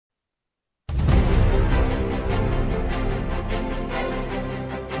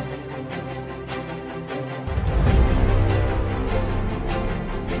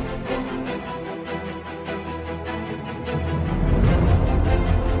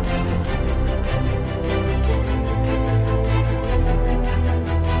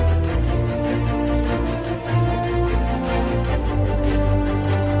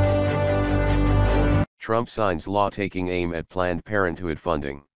Trump signs law taking aim at Planned Parenthood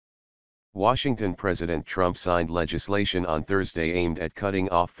funding. Washington President Trump signed legislation on Thursday aimed at cutting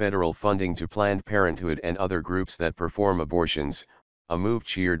off federal funding to Planned Parenthood and other groups that perform abortions, a move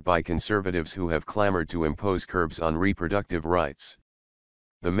cheered by conservatives who have clamored to impose curbs on reproductive rights.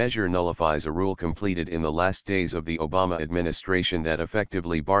 The measure nullifies a rule completed in the last days of the Obama administration that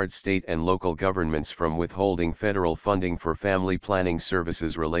effectively barred state and local governments from withholding federal funding for family planning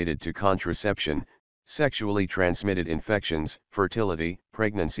services related to contraception, sexually transmitted infections, fertility,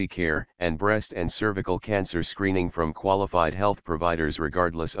 pregnancy care, and breast and cervical cancer screening from qualified health providers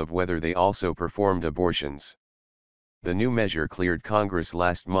regardless of whether they also performed abortions. The new measure cleared Congress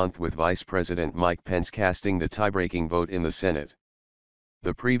last month with Vice President Mike Pence casting the tiebreaking vote in the Senate.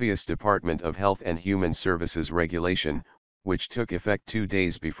 The previous Department of Health and Human Services regulation, which took effect 2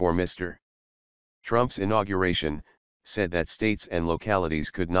 days before Mr. Trump's inauguration, said that states and localities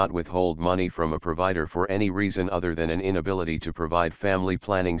could not withhold money from a provider for any reason other than an inability to provide family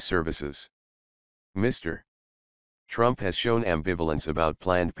planning services. Mr. Trump has shown ambivalence about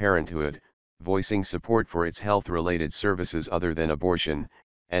Planned Parenthood, voicing support for its health-related services other than abortion,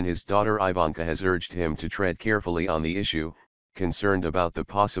 and his daughter Ivanka has urged him to tread carefully on the issue, concerned about the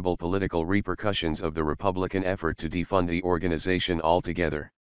possible political repercussions of the Republican effort to defund the organization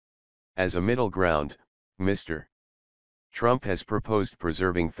altogether. As a middle ground, Mr. Trump has proposed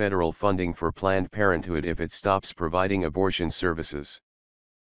preserving federal funding for Planned Parenthood if it stops providing abortion services.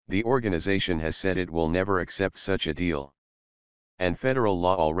 The organization has said it will never accept such a deal. And federal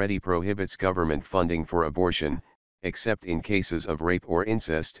law already prohibits government funding for abortion, except in cases of rape or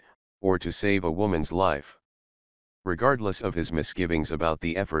incest, or to save a woman's life. Regardless of his misgivings about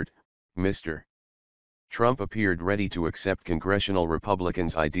the effort, Mr. Trump appeared ready to accept congressional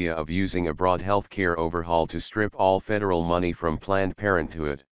Republicans' idea of using a broad health care overhaul to strip all federal money from Planned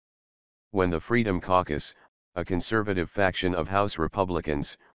Parenthood. When the Freedom Caucus, a conservative faction of House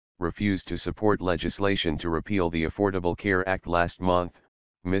Republicans, refused to support legislation to repeal the Affordable Care Act last month,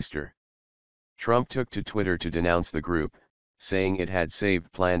 Mr. Trump took to Twitter to denounce the group, saying it had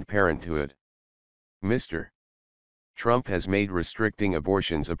saved Planned Parenthood. Mr. Trump has made restricting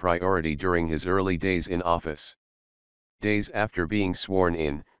abortions a priority during his early days in office. Days after being sworn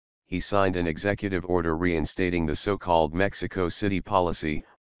in, he signed an executive order reinstating the so-called Mexico City policy,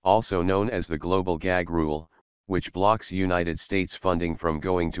 also known as the Global Gag Rule, which blocks United States funding from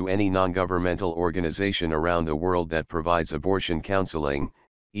going to any non-governmental organization around the world that provides abortion counseling,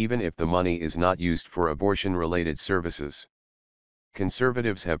 even if the money is not used for abortion-related services.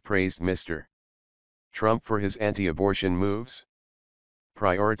 Conservatives have praised Mr. Trump for his anti-abortion moves.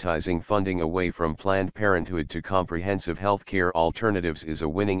 Prioritizing funding away from Planned Parenthood to comprehensive health care alternatives is a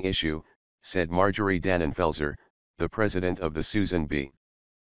winning issue, said Marjorie Dannenfelser, the president of the Susan B.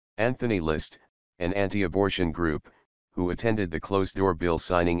 Anthony List, an anti-abortion group, who attended the closed-door bill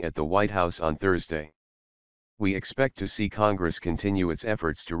signing at the White House on Thursday. We expect to see Congress continue its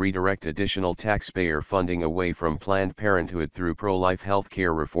efforts to redirect additional taxpayer funding away from Planned Parenthood through pro-life health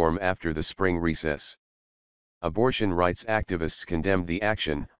care reform after the spring recess. Abortion rights activists condemned the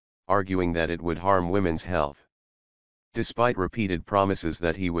action, arguing that it would harm women's health. Despite repeated promises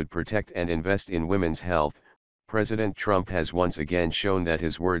that he would protect and invest in women's health, President Trump has once again shown that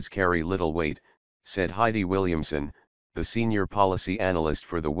his words carry little weight, said Heidi Williamson, the senior policy analyst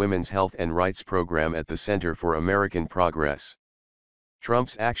for the Women's Health and Rights Program at the Center for American Progress.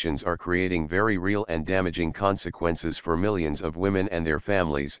 Trump's actions are creating very real and damaging consequences for millions of women and their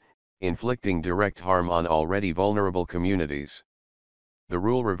families, inflicting direct harm on already vulnerable communities. The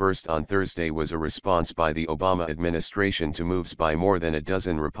rule reversed on Thursday was a response by the Obama administration to moves by more than a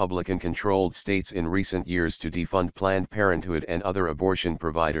dozen Republican-controlled states in recent years to defund Planned Parenthood and other abortion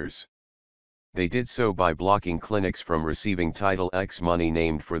providers. They did so by blocking clinics from receiving Title X money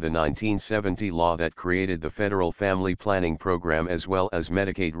named for the 1970 law that created the federal family planning program as well as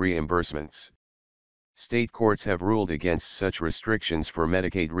Medicaid reimbursements. State courts have ruled against such restrictions for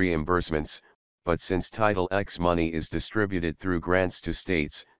Medicaid reimbursements, but since Title X money is distributed through grants to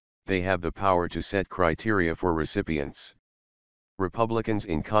states, they have the power to set criteria for recipients. Republicans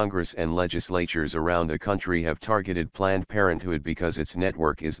in Congress and legislatures around the country have targeted Planned Parenthood because its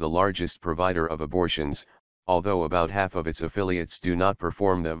network is the largest provider of abortions, although about half of its affiliates do not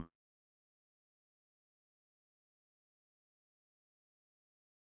perform them.